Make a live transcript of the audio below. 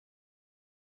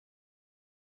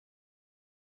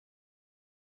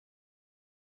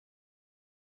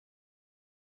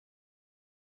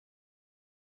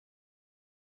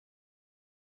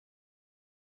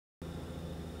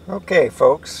Okay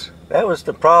folks, that was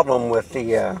the problem with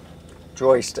the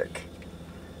joystick.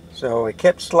 So it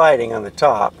kept sliding on the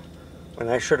top when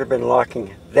I should have been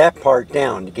locking that part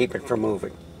down to keep it from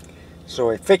moving. So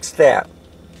I fixed that.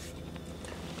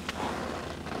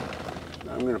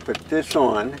 I'm going to put this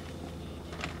on.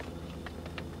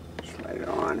 Slide it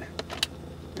on.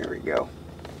 There we go.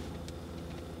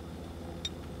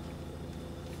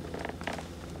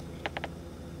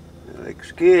 That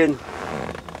looks good.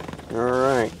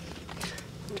 Alright.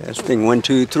 Testing 1,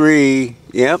 2, 3.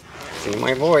 Yep. See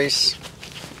my voice.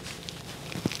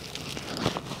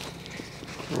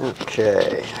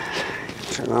 Okay.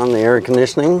 Turn on the air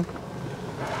conditioning.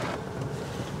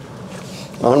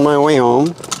 On my way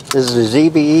home. This is a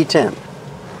ZV-E10.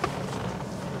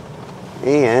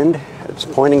 And it's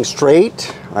pointing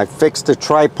straight. I fixed the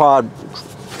tripod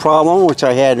problem, which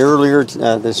I had earlier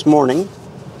this morning.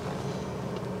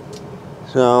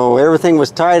 So everything was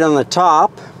tight on the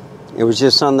top. It was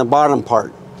just on the bottom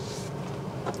part.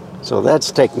 So that's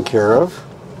taken care of.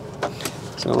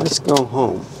 So let's go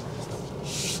home.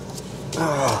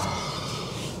 Oh,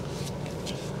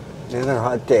 another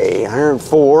hot day.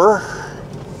 104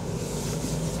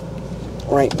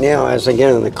 right now as I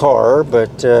get in the car,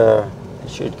 but it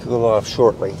should cool off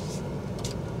shortly.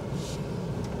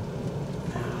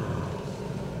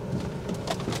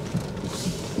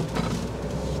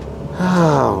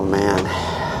 Oh man.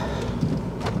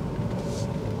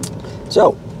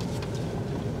 So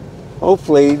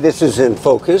hopefully this is in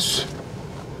focus.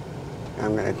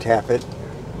 I'm going to tap it.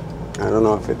 I don't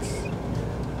know if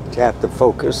it's tap the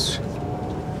focus.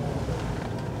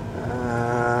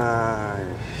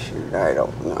 Shoot, I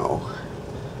don't know.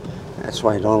 That's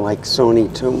why I don't like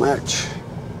Sony too much.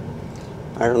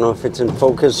 I don't know if it's in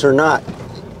focus or not.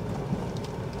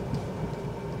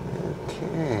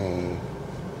 Okay.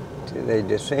 Did they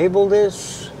disable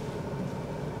this?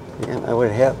 Yeah, I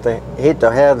would hate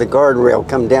to have the guardrail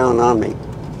come down on me.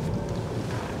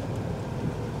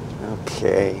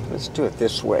 Okay, let's do it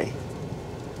this way.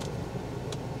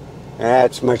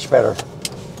 That's much better.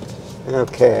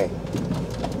 Okay.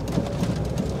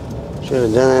 Should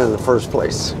have done that in the first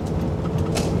place.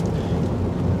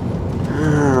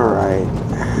 Alright.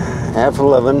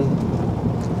 F11.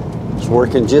 It's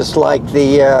working just like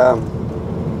the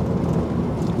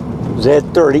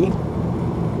Z30.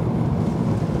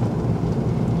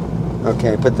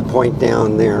 Okay, put the point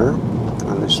down there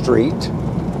on the street.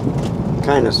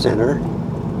 Kind of center.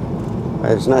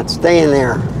 But it's not staying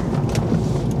there.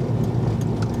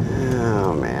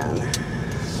 Oh man.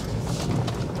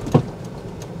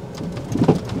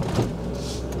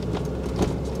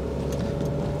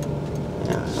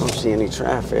 Yeah, I don't see any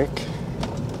traffic.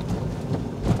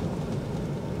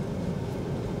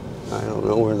 I don't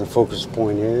know where the focus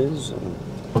point is.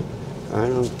 I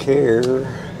don't care.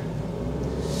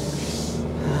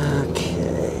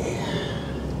 Okay.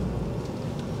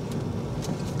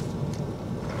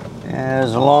 It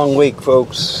was a long week,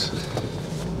 folks.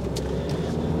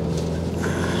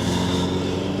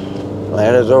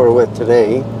 That is over with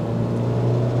today.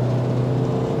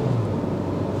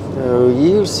 So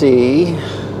you see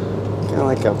kind of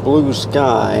like a blue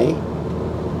sky.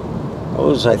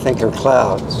 Those I think are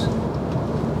clouds.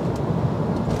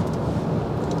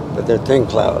 But they're thin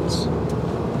clouds.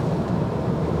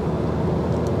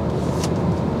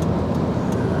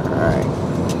 Alright.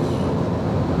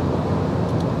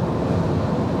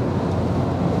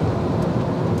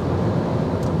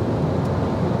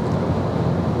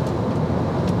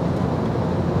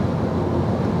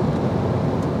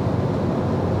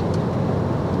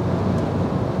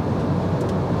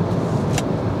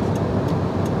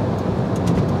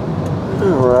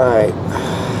 Alright.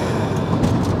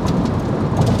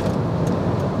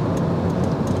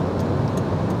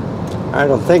 I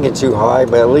don't think it's too high,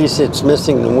 but at least it's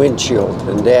missing the windshield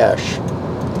and dash.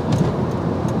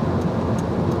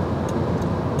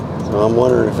 So I'm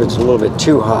wondering if it's a little bit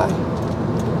too high.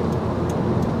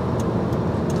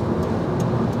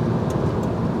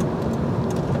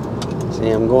 See,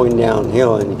 I'm going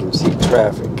downhill and you can see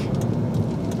traffic.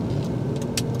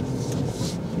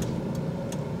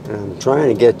 And I'm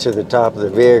trying to get to the top of the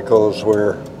vehicles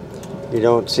where you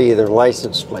don't see their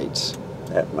license plates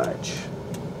that much.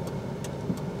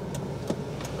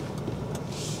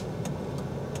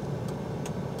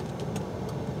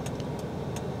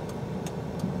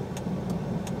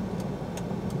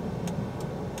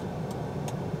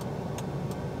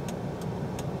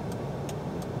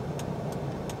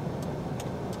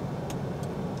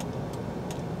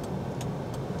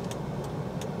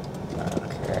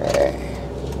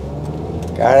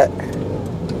 Got it.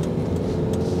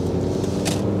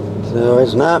 So as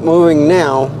is not moving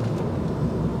now.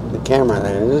 The camera,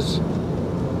 that is.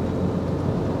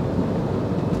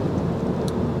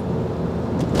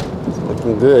 It's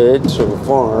looking good so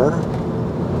far.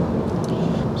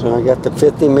 So I got the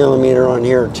 50mm on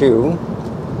here too.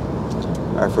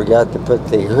 I forgot to put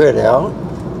the hood out.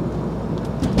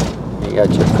 You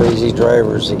got your crazy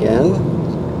drivers again.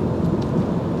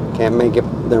 Can't make up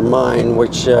their mind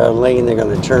which lane they're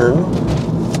going to turn.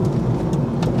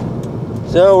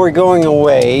 So we're going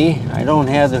away. I don't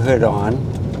have the hood on.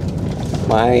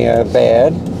 My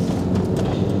bad.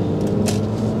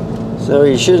 So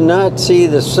you should not see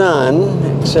the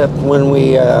sun except when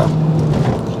we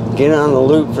get on the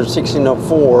loop for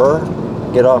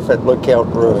 1604, get off at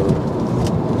Lookout Road.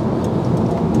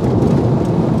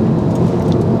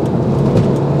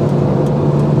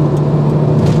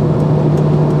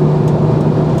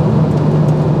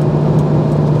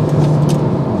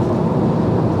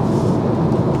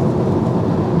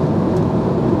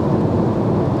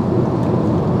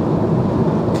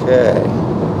 Okay,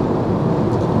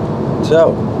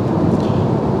 so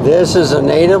this is a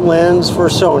native lens for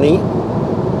Sony.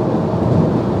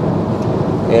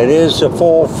 It is a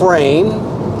full frame,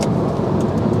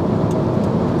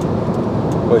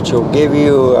 which will give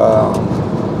you a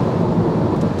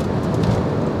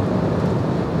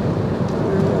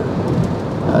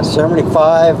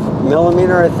 75mm,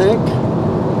 I think,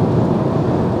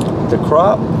 the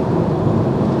crop.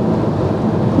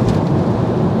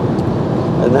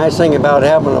 The nice thing about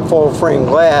having a full frame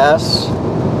glass,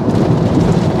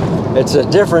 it's a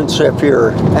difference if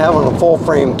you're having a full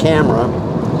frame camera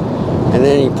and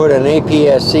then you put an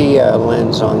APS-C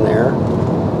lens on there.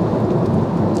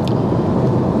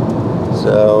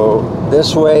 So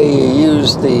this way you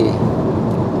use the,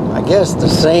 I guess, the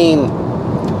same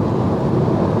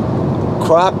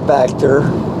crop factor,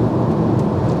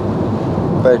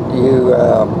 but you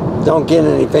don't get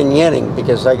any vignetting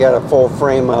because I got a full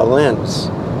frame lens.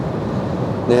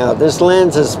 Now this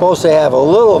lens is supposed to have a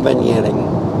little vignetting,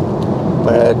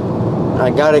 but I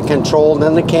got it controlled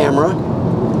in the camera.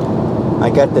 I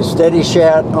got the steady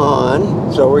shot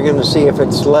on, so we're going to see if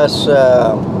it's less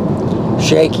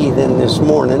shaky than this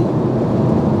morning.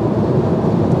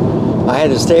 I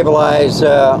had to stabilize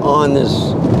on this,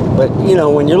 but you know,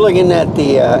 when you're looking at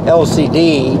the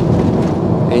LCD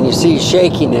and you see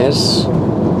shakiness,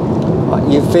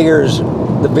 you figures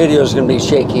the video is going to be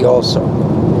shaky also.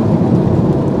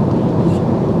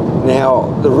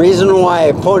 Now, the reason why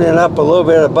I put it up a little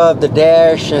bit above the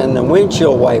dash and the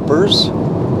windshield wipers,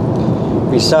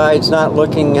 besides not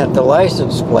looking at the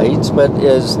license plates, but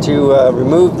is to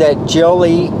remove that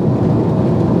jelly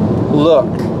look.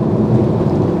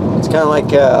 It's kind of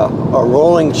like a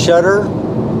rolling shutter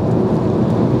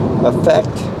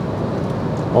effect,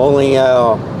 only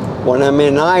when I'm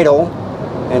in idle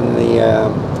and the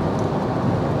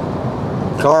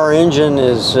car engine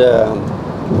is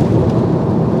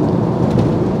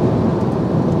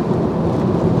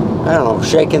I don't know,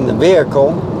 shaking the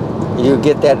vehicle, you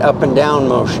get that up and down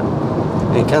motion,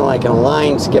 and kind of like a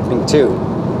line skipping too,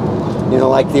 you know,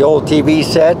 like the old TV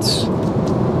sets.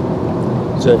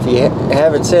 So if you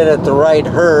have it set at the right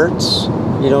hertz,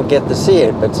 you don't get to see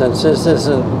it. But since this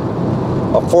isn't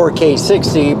a 4K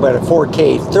 60 but a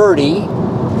 4K 30,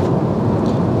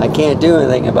 I can't do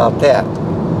anything about that.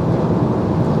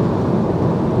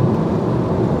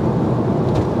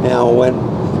 Now when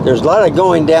there's a lot of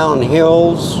going down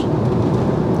hills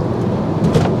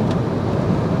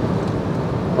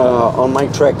on my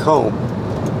trek home,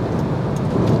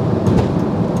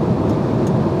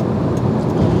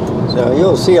 so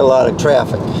you'll see a lot of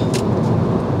traffic.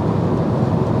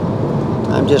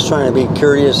 I'm just trying to be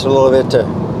curious a little bit to,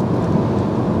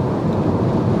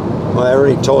 well, I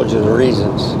already told you the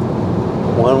reasons.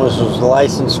 One was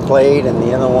license plate and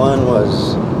the other one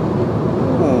was,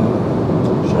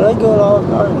 should I go to Olive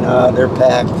Garden? No, they're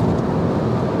packed.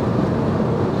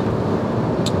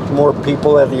 More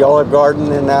people at the Olive Garden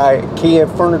than the IKEA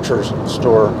furniture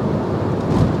store.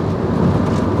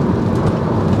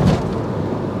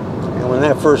 And when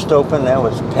that first opened, that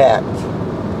was packed.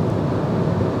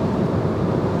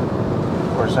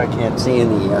 Of course, I can't see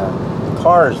any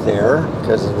cars there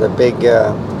because of the big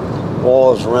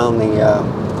walls around the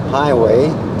highway.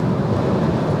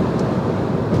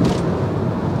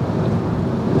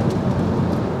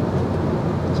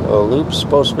 So loop's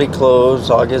supposed to be closed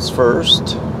August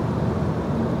 1st.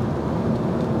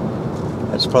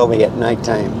 That's probably at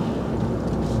nighttime.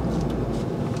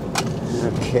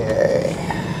 Okay.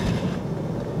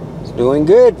 It's doing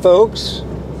good, folks.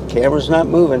 Camera's not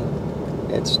moving.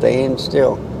 It's staying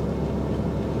still.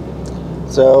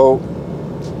 So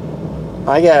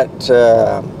I got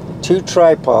 2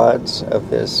 tripods of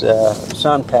this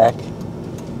Sun Pack,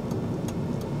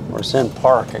 or Sun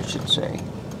Park, I should say.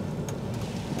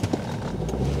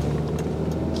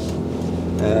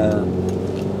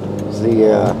 It's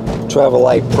the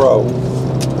Travelite Pro.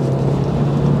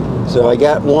 So I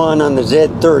got one on the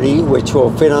Z30, which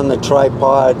will fit on the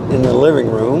tripod in the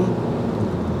living room.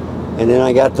 And then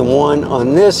I got the one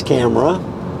on this camera,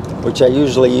 which I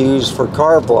usually use for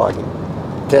car vlogging.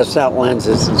 Test out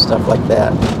lenses and stuff like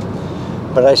that.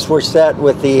 But I switched that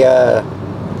with the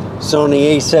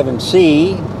Sony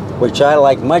A7C, which I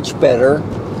like much better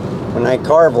when I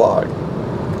car vlog.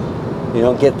 You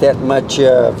don't get that much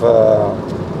of,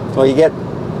 well, you get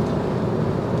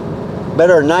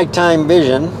better nighttime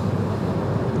vision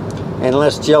and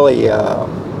less jelly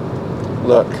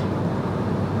look.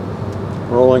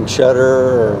 Rolling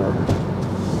shutter or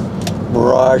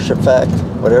mirage effect,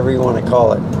 whatever you want to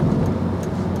call it.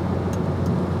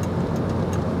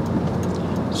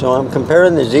 So I'm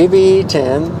comparing the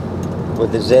ZV-E10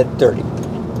 with the Z30.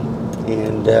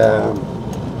 And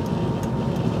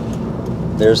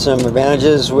there's some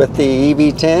advantages with the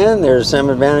EV10, there's some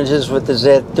advantages with the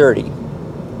Z30.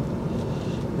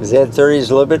 The Z30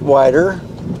 is a little bit wider.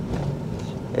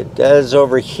 It does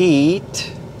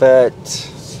overheat, but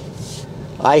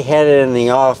I had it in the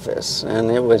office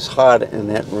and it was hot in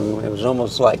that room. It was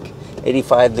almost like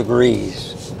 85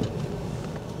 degrees.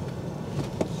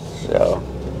 So,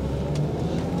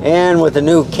 and with the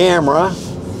new camera,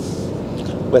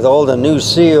 with all the new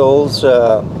seals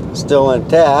still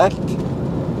intact,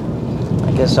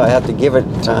 I guess I have to give it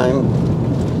time,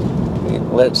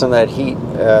 let some of that heat,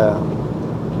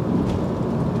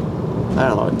 I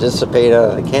don't know, dissipate out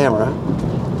of the camera.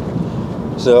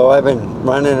 So I've been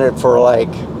running it for like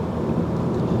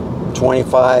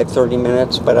 25-30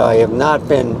 minutes, but I have not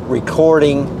been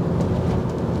recording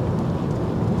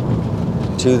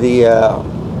to the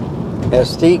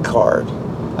SD card.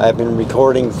 I've been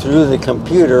recording through the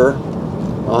computer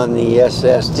on the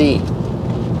SSD,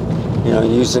 you know,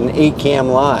 using Ecamm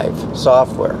Live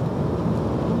software.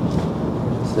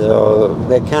 So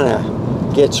that kind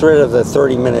of gets rid of the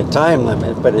 30-minute time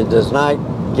limit, but it does not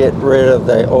get rid of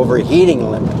the overheating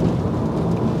limit.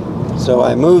 So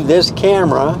I moved this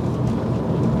camera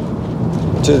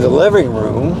to the living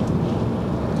room.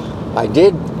 I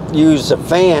did use a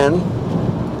fan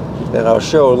that I'll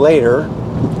show later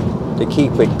to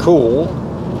keep it cool.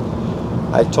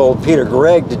 I told Peter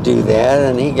Gregg to do that,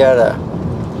 and he got a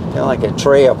kind of like a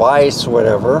tray of ice,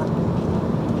 whatever,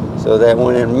 so that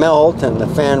when it melted and the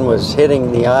fan was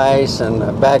hitting the ice and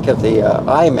the back of the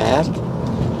iMac,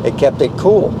 it kept it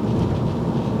cool.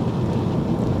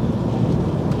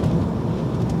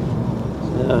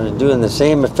 Doing the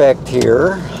same effect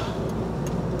here.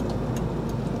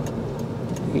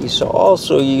 He's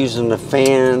also using the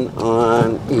fan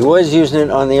on, he was using it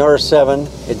on the R7.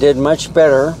 It did much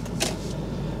better,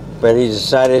 but he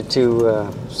decided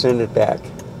to send it back.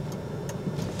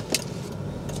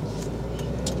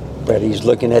 But he's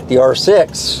looking at the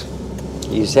R6.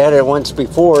 He's had it once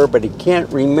before, but he can't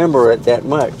remember it that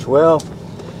much. Well,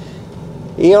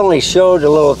 he only showed the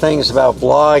little things about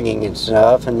vlogging and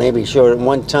stuff, and maybe showed it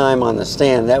one time on the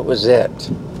stand. That was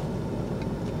it.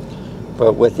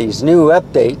 But with these new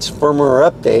updates, firmware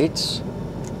updates,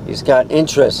 he's got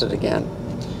interested again.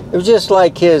 It was just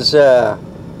like his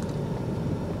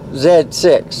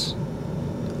Z6.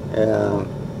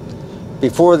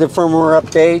 Before the firmware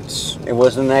updates, it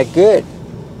wasn't that good.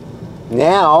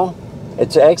 Now,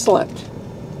 it's excellent.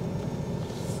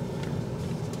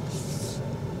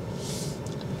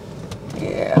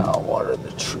 Yeah, water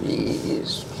the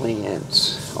trees,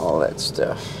 plants, all that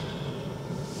stuff.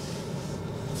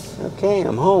 Okay,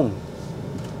 I'm home.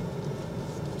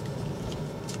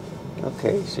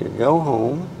 Okay, so you go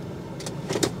home,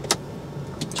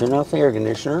 turn off the air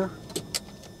conditioner,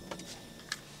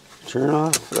 turn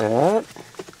off that.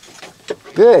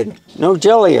 Good, no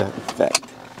jelly effect.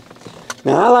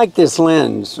 Now I like this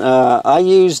lens. I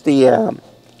used the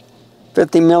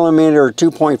 50mm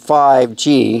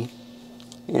 2.5G,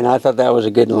 and I thought that was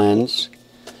a good lens.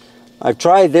 I've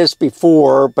tried this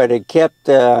before, but it kept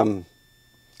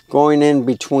going in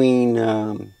between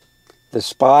the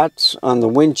spots on the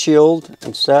windshield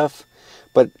and stuff.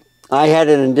 But I had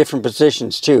it in different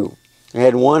positions too. I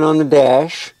had one on the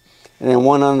dash, and then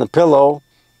one on the pillow,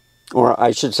 or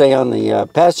I should say on the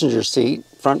passenger seat,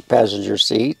 front passenger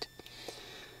seat,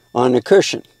 on the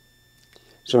cushion.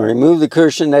 So I removed the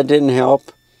cushion, that didn't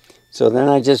help. So then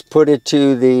I just put it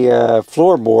to the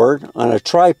floorboard on a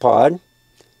tripod,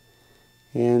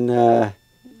 and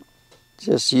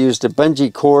just used a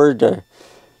bungee cord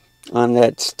on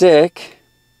that stick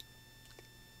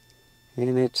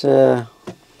And it's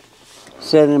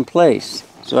set in place.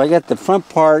 So I got the front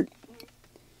part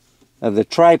of the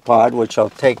tripod, which I'll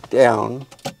take down.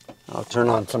 I'll turn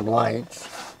on some lights.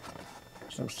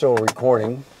 So I'm still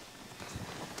recording.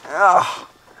 Ah,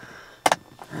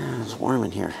 it's warm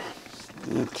in here.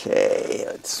 Okay,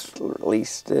 let's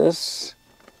release this.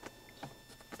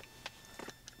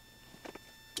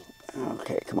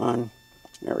 Okay, come on.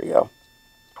 There we go.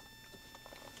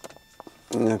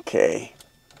 Okay.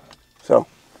 So,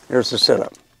 here's the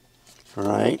setup. All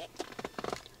right.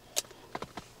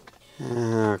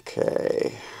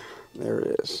 Okay. There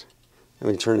it is.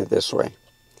 Let me turn it this way.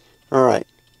 All right.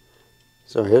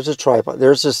 So, here's a tripod.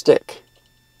 There's a stick.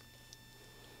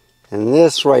 And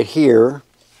this right here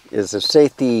is a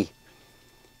safety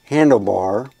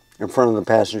handlebar in front of the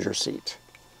passenger seat.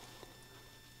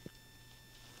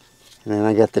 And then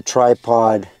I got the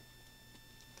tripod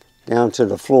down to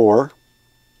the floor.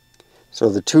 So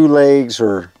the two legs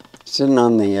are sitting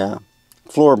on the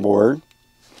floorboard.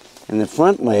 And the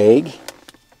front leg,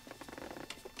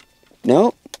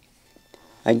 nope,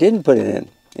 I didn't put it in.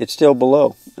 It's still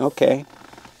below. Okay.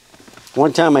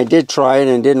 One time I did try it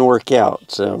and it didn't work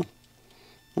out, so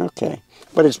okay.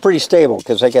 But it's pretty stable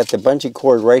because I got the bungee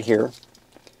cord right here.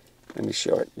 Let me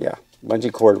show it. Yeah,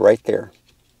 bungee cord right there,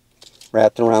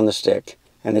 wrapped around the stick,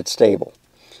 and it's stable.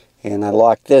 And I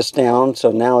locked this down,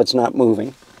 so now it's not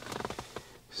moving.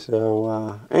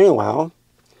 So anyhow,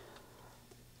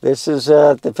 this is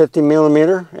the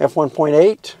 50mm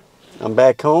f1.8. I'm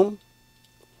back home,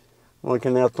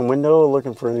 looking out the window,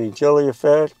 looking for any jelly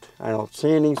effect. I don't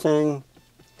see anything.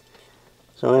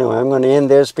 So anyway, I'm going to end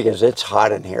this because it's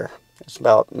hot in here. It's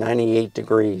about 98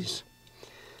 degrees.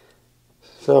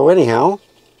 So anyhow,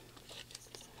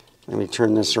 let me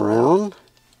turn this around.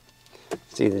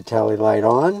 See the tally light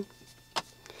on.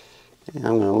 And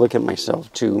I'm going to look at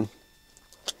myself too.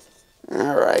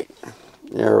 All right,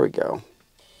 there we go.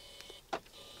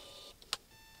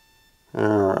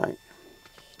 All right.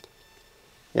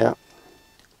 Yeah,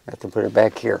 have to put it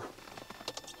back here.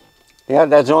 Yeah,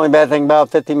 that's the only bad thing about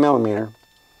 50mm.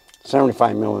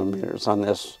 75mm on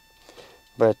this.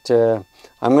 But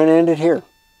I'm going to end it here.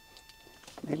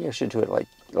 Maybe I should do it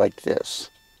like this.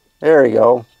 There we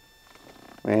go.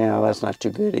 Well, that's not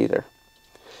too good either.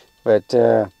 But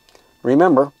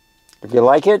remember, if you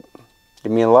like it,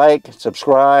 give me a like,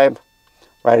 subscribe,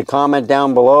 write a comment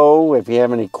down below if you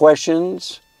have any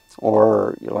questions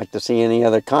or you'd like to see any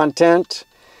other content.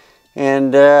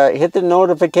 And hit the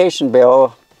notification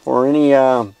bell for any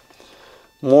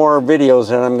more videos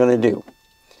that I'm going to do.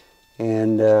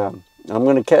 And I'm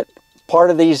going to cut part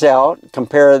of these out,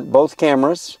 compare both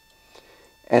cameras,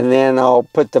 and then I'll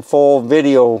put the full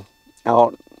video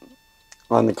out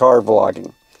on the car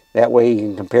vlogging. That way you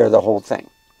can compare the whole thing.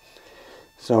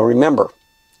 So remember,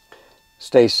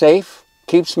 stay safe,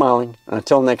 keep smiling, and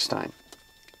until next time,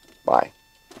 bye.